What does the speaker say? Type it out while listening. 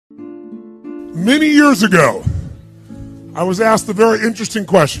Many years ago, I was asked a very interesting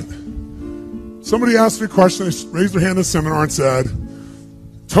question. Somebody asked me a question, they raised their hand in a seminar and said,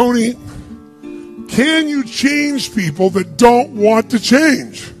 Tony, can you change people that don't want to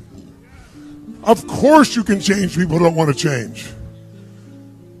change? Of course you can change people who don't want to change.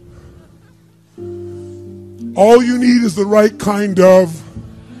 All you need is the right kind of.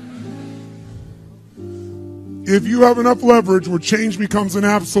 If you have enough leverage where change becomes an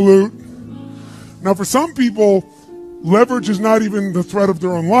absolute. Now for some people, leverage is not even the threat of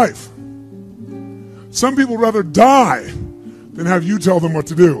their own life. Some people would rather die than have you tell them what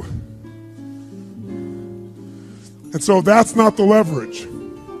to do. And so that's not the leverage.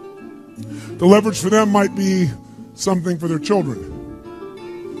 The leverage for them might be something for their children.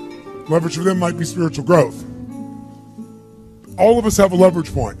 Leverage for them might be spiritual growth. All of us have a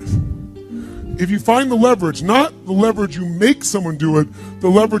leverage point. If you find the leverage, not the leverage you make someone do it, the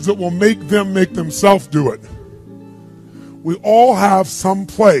leverage that will make them make themselves do it. We all have some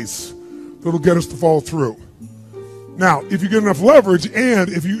place that'll get us to follow through. Now, if you get enough leverage and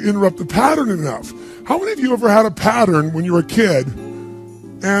if you interrupt the pattern enough, how many of you ever had a pattern when you were a kid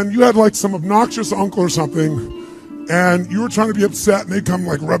and you had like some obnoxious uncle or something and you were trying to be upset and they'd come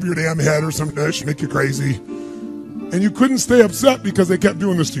like rub your damn head or some dish, make you crazy, and you couldn't stay upset because they kept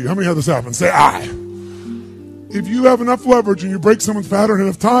doing this to you? How many had this happen? Say aye. If you have enough leverage and you break someone's pattern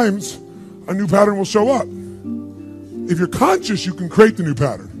enough times, a new pattern will show up. If you're conscious, you can create the new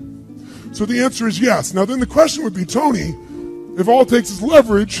pattern. So the answer is yes. Now then the question would be, Tony, if all it takes is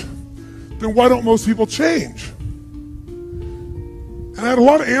leverage, then why don't most people change? And I had a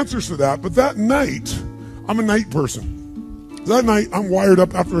lot of answers for that, but that night, I'm a night person. That night, I'm wired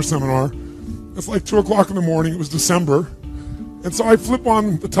up after a seminar. It's like 2 o'clock in the morning, it was December. And so I flip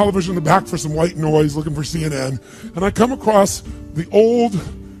on the television in the back for some white noise, looking for CNN, and I come across the old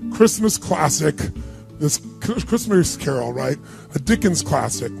Christmas classic, this Christmas Carol, right? A Dickens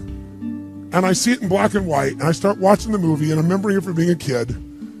classic. And I see it in black and white, and I start watching the movie, and I'm remembering it from being a kid.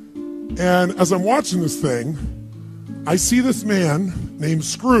 And as I'm watching this thing, I see this man named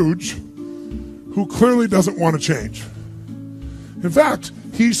Scrooge who clearly doesn't want to change. In fact,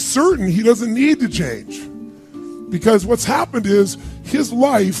 he's certain he doesn't need to change because what's happened is his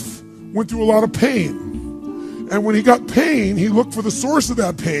life went through a lot of pain. And when he got pain, he looked for the source of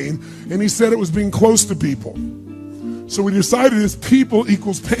that pain, and he said it was being close to people. So we decided is people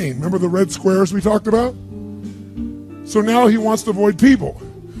equals pain. Remember the red squares we talked about? So now he wants to avoid people.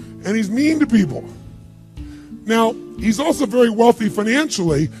 And he's mean to people. Now, he's also very wealthy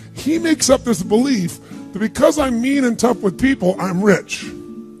financially. He makes up this belief that because I'm mean and tough with people, I'm rich.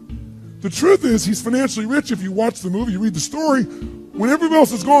 The truth is, he's financially rich. If you watch the movie, you read the story, when everybody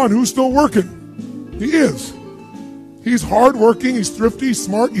else is gone, who's still working? He is. He's hardworking, he's thrifty, he's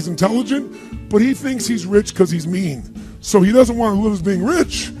smart, he's intelligent, but he thinks he's rich because he's mean. So he doesn't want to lose being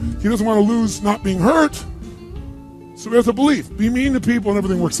rich. He doesn't want to lose not being hurt. So he has a belief. Be mean to people and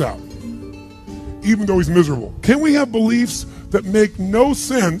everything works out, even though he's miserable. Can we have beliefs that make no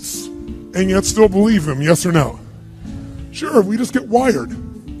sense and yet still believe them, yes or no? Sure, we just get wired.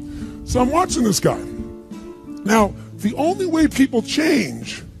 So I'm watching this guy. Now, the only way people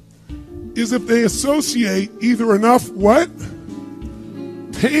change is if they associate either enough what?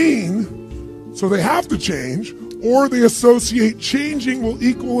 Pain, so they have to change, or they associate changing will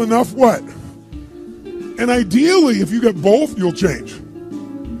equal enough what? And ideally, if you get both, you'll change.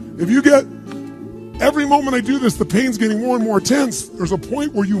 If you get, every moment I do this, the pain's getting more and more intense, there's a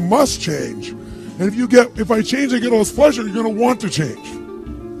point where you must change. And if you get, if I change, I get all this pleasure, you're going to want to change.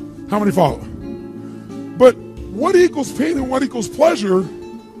 How many follow? But what equals pain and what equals pleasure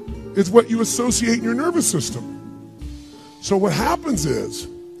is what you associate in your nervous system. So what happens is,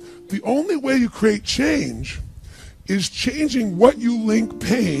 the only way you create change is changing what you link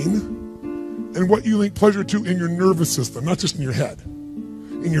pain and what you link pleasure to in your nervous system, not just in your head,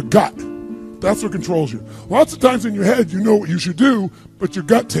 in your gut. That's what controls you. Lots of times in your head, you know what you should do, but your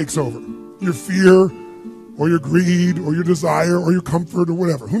gut takes over. Your fear, or your greed, or your desire, or your comfort, or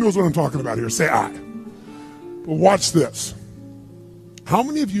whatever. Who knows what I'm talking about here? Say aye. But watch this. How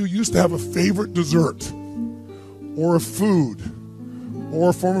many of you used to have a favorite dessert, or a food, or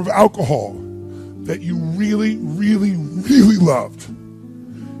a form of alcohol that you really, really, really loved?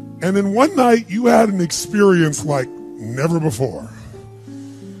 And then one night you had an experience like never before,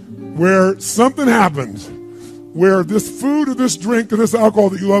 where something happened, where this food or this drink or this alcohol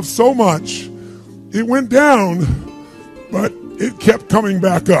that you love so much, it went down, but it kept coming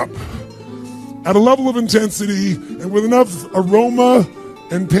back up at a level of intensity and with enough aroma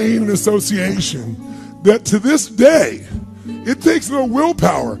and pain and association that to this day, It takes no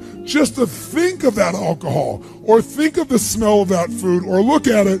willpower just to think of that alcohol or think of the smell of that food or look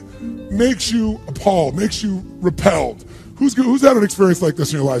at it makes you appalled, makes you repelled. Who's had an experience like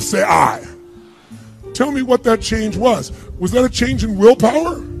this in your life? Say I. Tell me what that change was. Was that a change in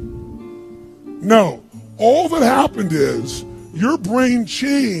willpower? No. All that happened is your brain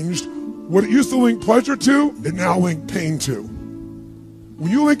changed what it used to link pleasure to, it now links pain to.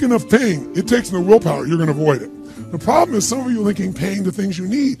 When you link enough pain, it takes no willpower, you're going to avoid it. The problem is some of you are linking pain to things you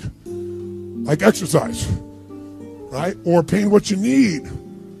need, like exercise, right? Or pain what you need,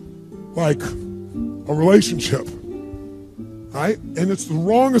 like a relationship, right? And it's the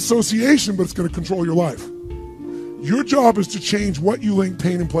wrong association, but it's going to control your life. Your job is to change what you link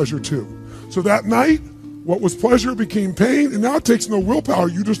pain and pleasure to. So that night, what was pleasure became pain, and now it takes no willpower,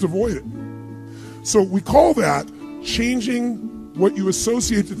 you just avoid it. So we call that changing what you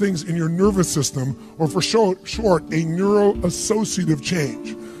associate to things in your nervous system, or for short, a neuroassociative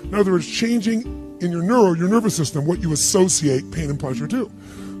change. In other words, changing in your nervous system, what you associate pain and pleasure to.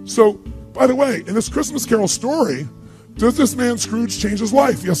 So, by the way, in this Christmas Carol story, does this man Scrooge change his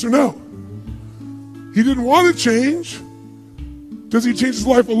life? Yes or no? He didn't want to change. Does he change his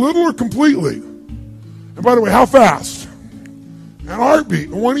life a little or completely? And by the way, how fast? In a heartbeat,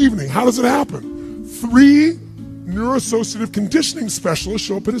 in one evening. How does it happen? 3 neuroassociative conditioning specialists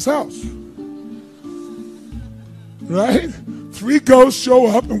show up at his house. Right? 3 ghosts show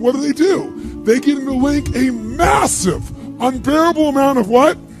up, and what do? They get him to link a massive, unbearable amount of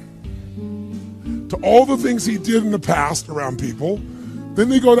what? To all the things he did in the past around people. Then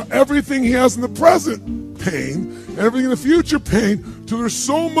they go to everything he has in the present, pain, and everything in the future, pain, till there's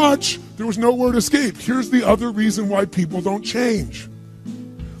so much, there was nowhere to escape. Here's the other reason why people don't change.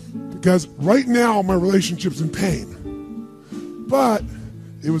 Because right now, my relationship's in pain. But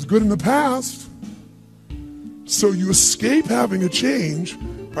it was good in the past. So you escape having a change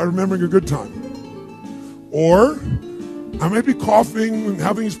by remembering a good time. Or I might be coughing and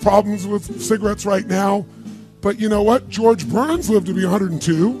having these problems with cigarettes right now, but you know what? George Burns lived to be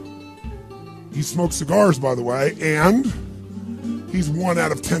 102. He smoked cigars, by the way, and he's 1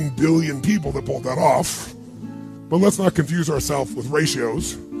 out of 10 billion people that pulled that off. But let's not confuse ourselves with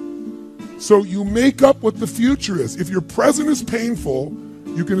ratios. So you make up what the future is. If your present is painful,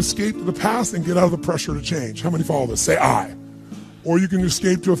 you can escape to the past and get out of the pressure to change. How many follow this? Say I. Or you can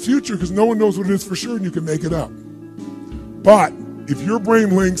escape to a future because no one knows what it is for sure and you can make it up. But if your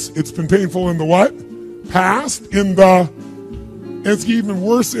brain links it's been painful in the what? Past, in the, and it's even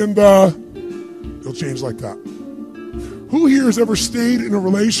worse in the, it'll change like that. Who here has ever stayed in a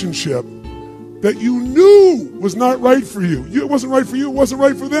relationship that you knew was not right for you? It wasn't right for you, it wasn't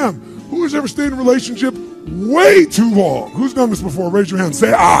right for them. Who has ever stayed in a relationship way too long? Who's done this before? Raise your hand.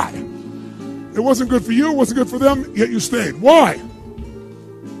 Say I. It wasn't good for you, it wasn't good for them, yet you stayed. Why?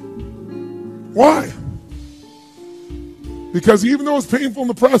 Why? Because even though it's painful in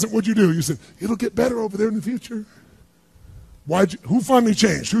the present, what'd you do? You said, it'll get better over there in the future. Who finally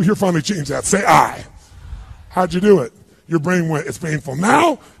changed? Who here finally changed that? Say I. How'd you do it? Your brain went, it's painful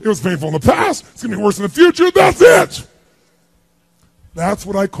now, it was painful in the past, it's going to be worse in the future, that's it. That's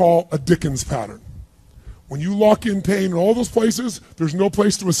what I call a Dickens pattern. When you lock in pain in all those places, there's no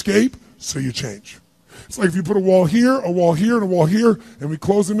place to escape, so you change. It's like if you put a wall here, and a wall here, and we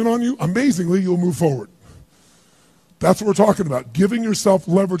close them in on you, amazingly, you'll move forward. That's what we're talking about. Giving yourself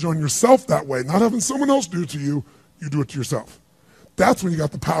leverage on yourself that way, not having someone else do it to you, you do it to yourself. That's when you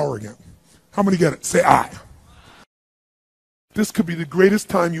got the power again. How many get it? Say I. This could be the greatest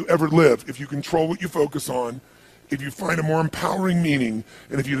time you ever live if you control what you focus on, if you find a more empowering meaning,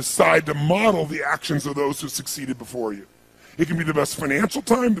 and if you decide to model the actions of those who succeeded before you. It can be the best financial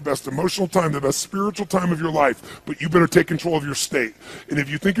time, the best emotional time, the best spiritual time of your life, but you better take control of your state. And if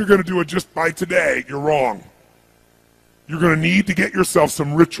you think you're going to do it just by today, you're wrong. You're going to need to get yourself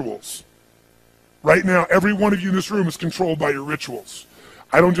some rituals. Right now, every one of you in this room is controlled by your rituals.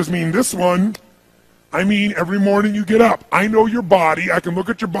 I don't just mean this one. I mean every morning you get up. I know your body. I can look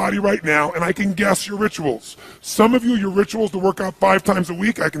at your body right now, and I can guess your rituals. Some of you, your rituals to work out 5 times a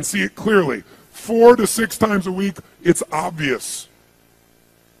week, I can see it clearly. 4 to 6 times a week, it's obvious.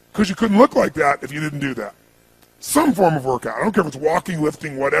 Because you couldn't look like that if you didn't do that. Some form of workout. I don't care if it's walking,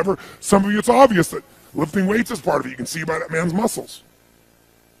 lifting, whatever. Some of you, it's obvious that lifting weights is part of it. You can see by that man's muscles.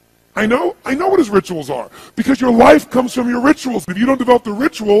 I know what his rituals are. Because your life comes from your rituals. If you don't develop the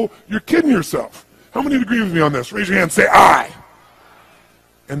ritual, you're kidding yourself. How many agree with me on this? Raise your hand, say I.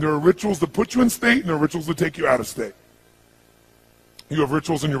 And there are rituals that put you in state, and there are rituals that take you out of state. You have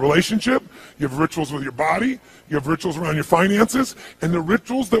rituals in your relationship, you have rituals with your body, you have rituals around your finances, and the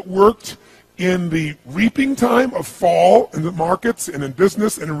rituals that worked in the reaping time of fall in the markets and in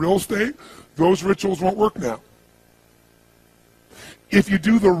business and in real estate, those rituals won't work now. If you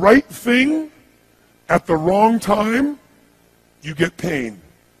do the right thing at the wrong time, you get pain.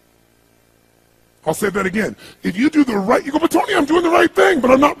 I'll say that again. If you do the right, you go, but Tony, I'm doing the right thing,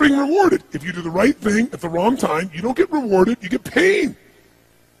 but I'm not being rewarded. If you do the right thing at the wrong time, you don't get rewarded, you get pain.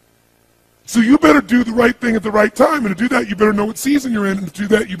 So you better do the right thing at the right time, and to do that, you better know what season you're in, and to do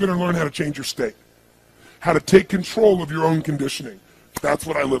that, you better learn how to change your state, how to take control of your own conditioning. That's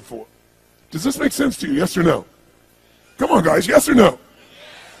what I live for. Does this make sense to you, yes or no? Come on, guys, yes or no?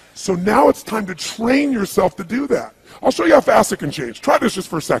 So now it's time to train yourself to do that. I'll show you how fast it can change. Try this just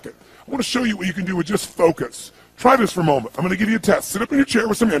for a second. I want to show you what you can do with just focus. Try this for a moment. I'm going to give you a test. Sit up in your chair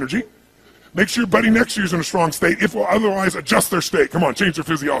with some energy. Make sure your buddy next to you is in a strong state. If otherwise, adjust their state. Come on, change their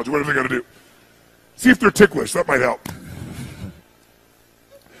physiology, whatever they got to do. See if they're ticklish. That might help.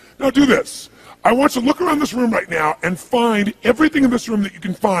 Now do this. I want you to look around this room right now and find everything in this room that you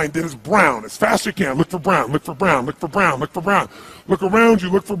can find that is brown as fast as you can. Look for brown, look for brown, look for brown, look for brown. Look around you,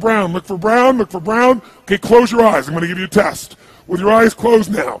 look for brown, look for brown, look for brown. Okay, close your eyes. I'm going to give you a test. With your eyes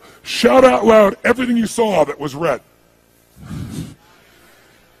closed now, shout out loud everything you saw that was red.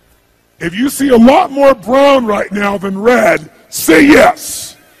 If you see a lot more brown right now than red, say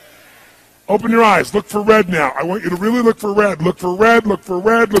yes. Open your eyes. Look for red now. I want you to really look for red. Look for red, look for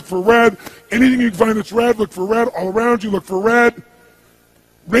red, look for red. Anything you can find that's red, look for red. All around you, look for red.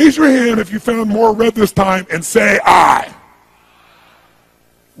 Raise your hand if you found more red this time and say I.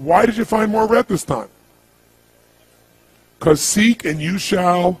 Why did you find more red this time? Because seek and you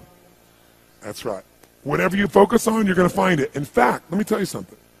shall. That's right. Whatever you focus on, you're going to find it. In fact, let me tell you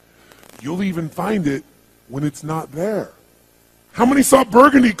something. You'll even find it when it's not there. How many saw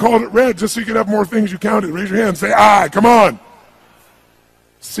burgundy, called it red, just so you could have more things you counted? Raise your hand and say, I, come on.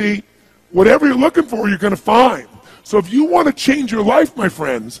 See, whatever you're looking for, you're going to find. So if you want to change your life, my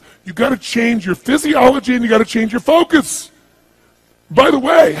friends, you've got to change your physiology and you've got to change your focus. By the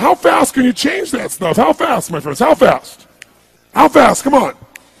way, how fast can you change that stuff? How fast, my friends? How fast? How fast? Come on.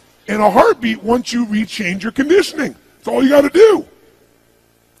 In a heartbeat, once you rechange your conditioning. That's all you got to do.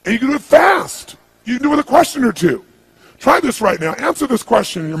 And you can do it fast. You can do it with a question or two. Try this right now. Answer this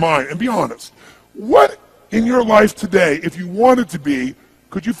question in your mind and be honest. What in your life today, if you wanted to be,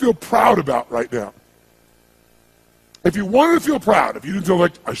 could you feel proud about right now? If you wanted to feel proud, if you didn't feel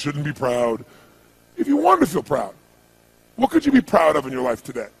like, I shouldn't be proud, if you wanted to feel proud, what could you be proud of in your life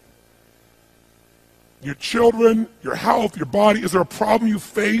today? Your children, your health, your body. Is there a problem you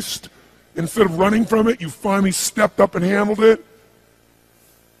faced? Instead of running from it, you finally stepped up and handled it?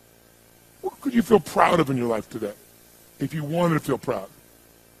 What could you feel proud of in your life today if you wanted to feel proud?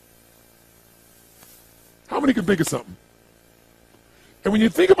 How many can think of something? And when you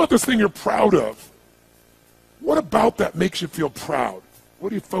think about this thing you're proud of, what about that makes you feel proud? What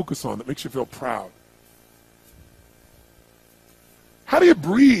do you focus on that makes you feel proud? How do you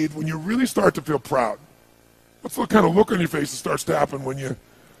breathe when you really start to feel proud? What's the kind of look on your face that starts to happen when you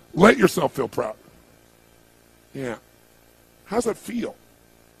let yourself feel proud? Yeah. How's that feel?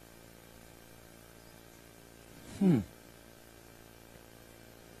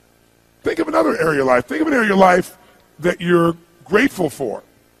 Think of another area of your life. Think of an area of your life that you're grateful for.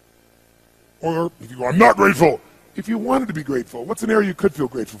 Or if you go, I'm not grateful. If you wanted to be grateful, what's an area you could feel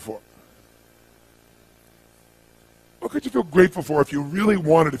grateful for? What could you feel grateful for if you really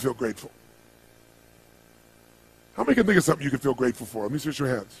wanted to feel grateful? How many can think of something you could feel grateful for? Let me see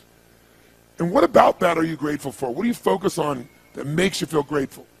your hands. And what about that are you grateful for? What do you focus on that makes you feel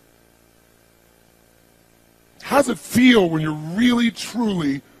grateful? How does it feel when you're really,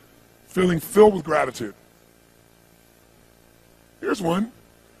 truly feeling filled with gratitude? Here's one.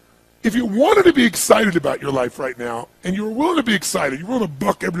 If you wanted to be excited about your life right now, and you were willing to be excited, you're willing to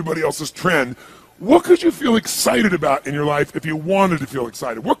buck everybody else's trend, what could you feel excited about in your life if you wanted to feel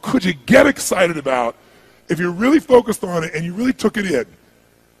excited? What could you get excited about if you really focused on it and you really took it in?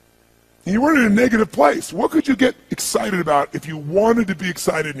 And you weren't in a negative place. What could you get excited about if you wanted to be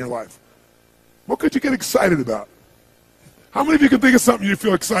excited in your life? What could you get excited about? How many of you can think of something you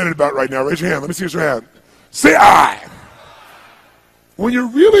feel excited about right now? Raise your hand. Let me see your hand. Say I. When you're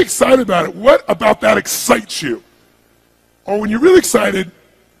really excited about it, what about that excites you? Or when you're really excited,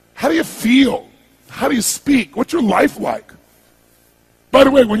 how do you feel? How do you speak? What's your life like? By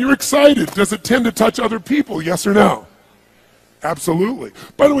the way, when you're excited, does it tend to touch other people? Yes or no? Absolutely.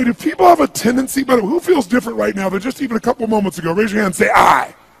 By the way, do people have a tendency, who feels different right now than just even a couple moments ago? Raise your hand and say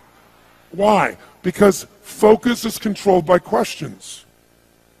I. Why? Because focus is controlled by questions.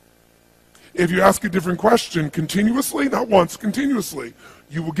 If you ask a different question continuously, not once, continuously,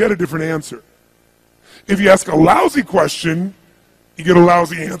 you will get a different answer. If you ask a lousy question, you get a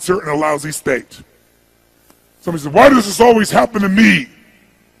lousy answer and a lousy state. Somebody says, why does this always happen to me?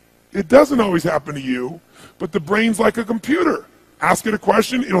 It doesn't always happen to you, but the brain's like a computer. Ask it a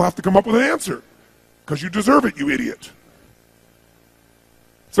question, it'll have to come up with an answer. Because you deserve it, you idiot.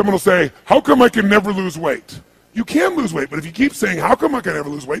 Someone will say, how come I can never lose weight? You can lose weight, but if you keep saying, how come I can never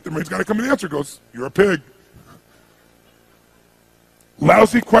lose weight, the brain's got to come and answer. It goes, you're a pig.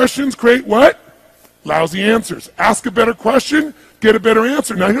 Lousy questions create what? Lousy answers. Ask a better question, get a better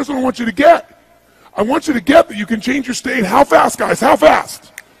answer. Now here's what I want you to get. I want you to get that you can change your state. How fast, guys? How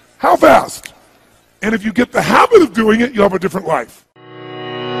fast? How fast? And if you get the habit of doing it, you'll have a different life.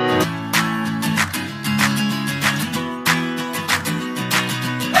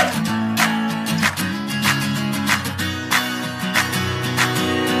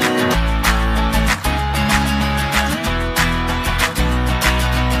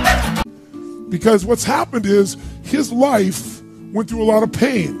 Because what's happened is his life went through a lot of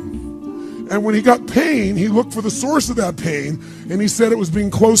pain. And when he got pain, he looked for the source of that pain, and he said it was being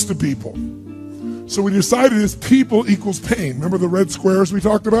close to people. So we decided is people equals pain. Remember the red squares we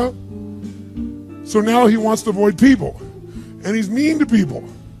talked about? So now he wants to avoid people. And he's mean to people.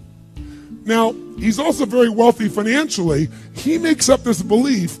 Now, he's also very wealthy financially. He makes up this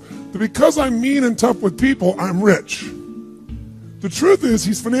belief that because I'm mean and tough with people, I'm rich. The truth is,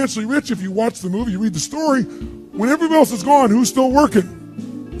 he's financially rich. If you watch the movie, you read the story, when everybody else is gone, who's still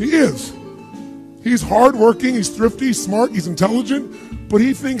working? He is. He's hardworking, he's thrifty, he's smart, he's intelligent, but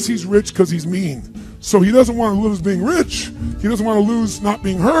he thinks he's rich because he's mean. So he doesn't want to lose being rich. He doesn't want to lose not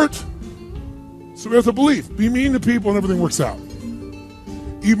being hurt. So he has a belief. Be mean to people and everything works out,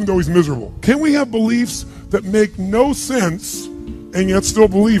 even though he's miserable. Can we have beliefs that make no sense and yet still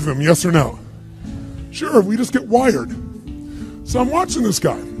believe them? Yes or no? Sure, we just get wired. So I'm watching this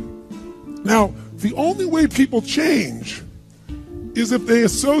guy. Now, the only way people change is if they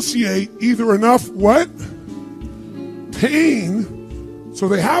associate either enough what? Pain, so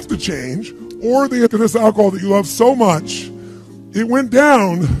they have to change, or they get this alcohol that you love so much, it went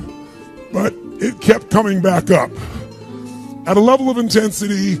down, but it kept coming back up at a level of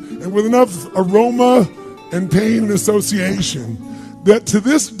intensity and with enough aroma and pain and association that to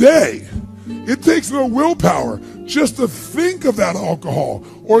this day, it takes no willpower just to think of that alcohol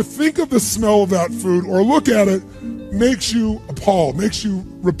or think of the smell of that food or look at it makes you appalled, makes you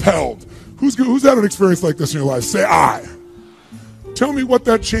repelled. Who's had an experience like this in your life? Say I. Tell me what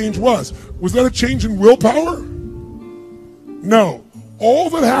that change was. Was that a change in willpower? No. All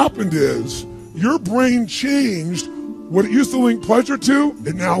that happened is your brain changed what it used to link pleasure to,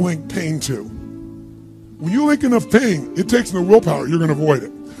 it now linked pain to. When you link enough pain, it takes no willpower, you're going to avoid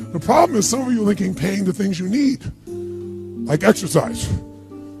it. The problem is some of you are linking pain to things you need, like exercise,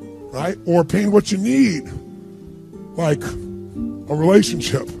 right? Or pain what you need, like a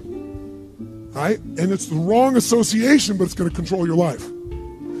relationship, right? And it's the wrong association, but it's going to control your life.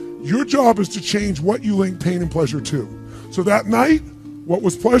 Your job is to change what you link pain and pleasure to. So that night, what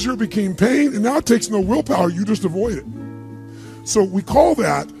was pleasure became pain, and now it takes no willpower, you just avoid it. So we call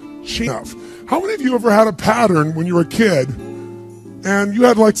that change. How many of you ever had a pattern when you were a kid and you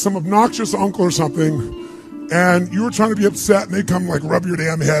had like some obnoxious uncle or something and you were trying to be upset and they come like rub your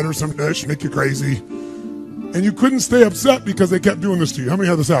damn head or some dish, make you crazy, and you couldn't stay upset because they kept doing this to you? How many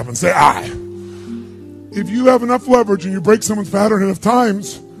had this happen? Say I. If you have enough leverage and you break someone's pattern enough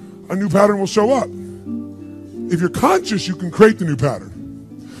times, a new pattern will show up. If you're conscious, you can create the new pattern.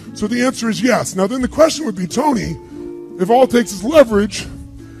 So the answer is yes. Now then the question would be, Tony, if all it takes is leverage,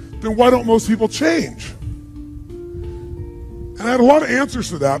 then why don't most people change? And I had a lot of answers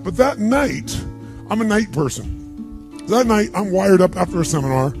to that, but that night, I'm a night person. That night, I'm wired up after a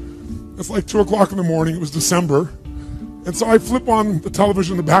seminar. It's like 2 o'clock in the morning, it was December. And so I flip on the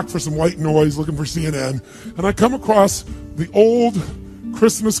television in the back for some white noise, looking for CNN, and I come across the old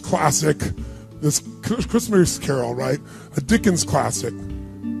Christmas classic, this Christmas Carol, right? A Dickens classic.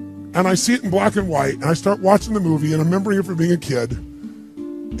 And I see it in black and white, and I start watching the movie, and I'm remembering it from being a kid.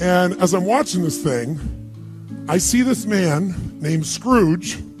 And as I'm watching this thing, I see this man named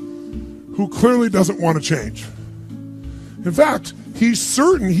Scrooge who clearly doesn't want to change. In fact, he's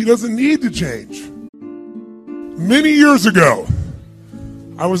certain he doesn't need to change. Many years ago,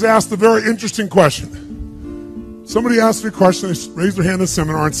 I was asked a very interesting question. Somebody asked me a question, they raised their hand in a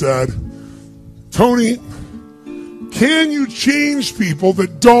seminar and said, Tony, can you change people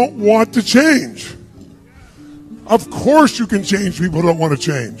that don't want to change? Of course you can change people who don't want to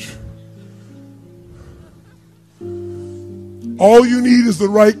change. All you need is the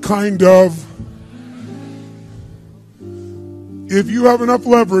right kind of. if you have enough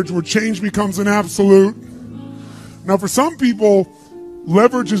leverage where change becomes an absolute. Now, for some people,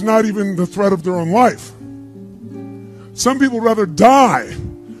 leverage is not even the threat of their own life. Some people would rather die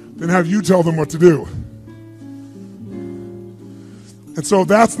than have you tell them what to do. And so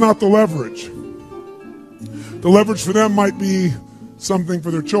that's not the leverage. The leverage for them might be something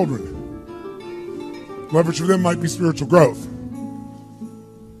for their children. Leverage for them might be spiritual growth.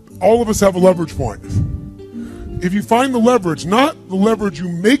 All of us have a leverage point. If you find the leverage, not the leverage you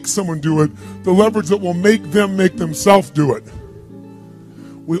make someone do it, the leverage that will make them make themselves do it.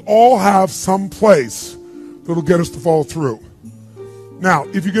 We all have some place that'll get us to follow through. Now,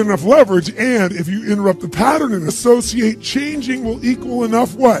 if you get enough leverage and if you interrupt the pattern and associate, changing will equal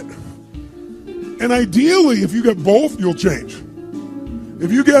enough what? And ideally, if you get both, you'll change.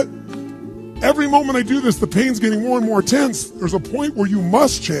 If you get, every moment I do this, the pain's getting more and more intense, there's a point where you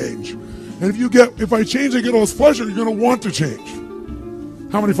must change. And if I change, I get all this pleasure, you're going to want to change.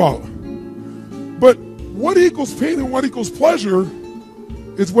 How many follow? But what equals pain and what equals pleasure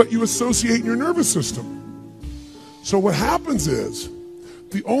is what you associate in your nervous system. So what happens is,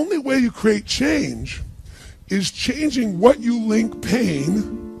 the only way you create change is changing what you link pain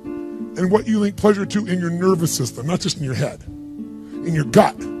and what you link pleasure to in your nervous system, not just in your head, in your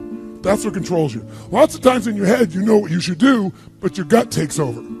gut. That's what controls you. Lots of times in your head, you know what you should do, but your gut takes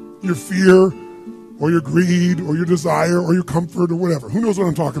over. Your fear, or your greed, or your desire, or your comfort, or whatever. Who knows what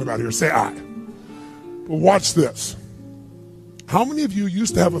I'm talking about here? Say I. But watch this. How many of you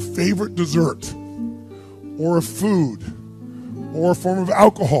used to have a favorite dessert, or a food, or a form of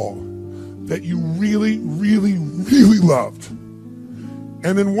alcohol that you really, really, really loved?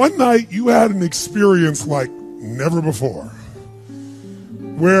 And then one night you had an experience like never before,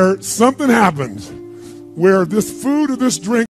 where something happened, where this food or this drink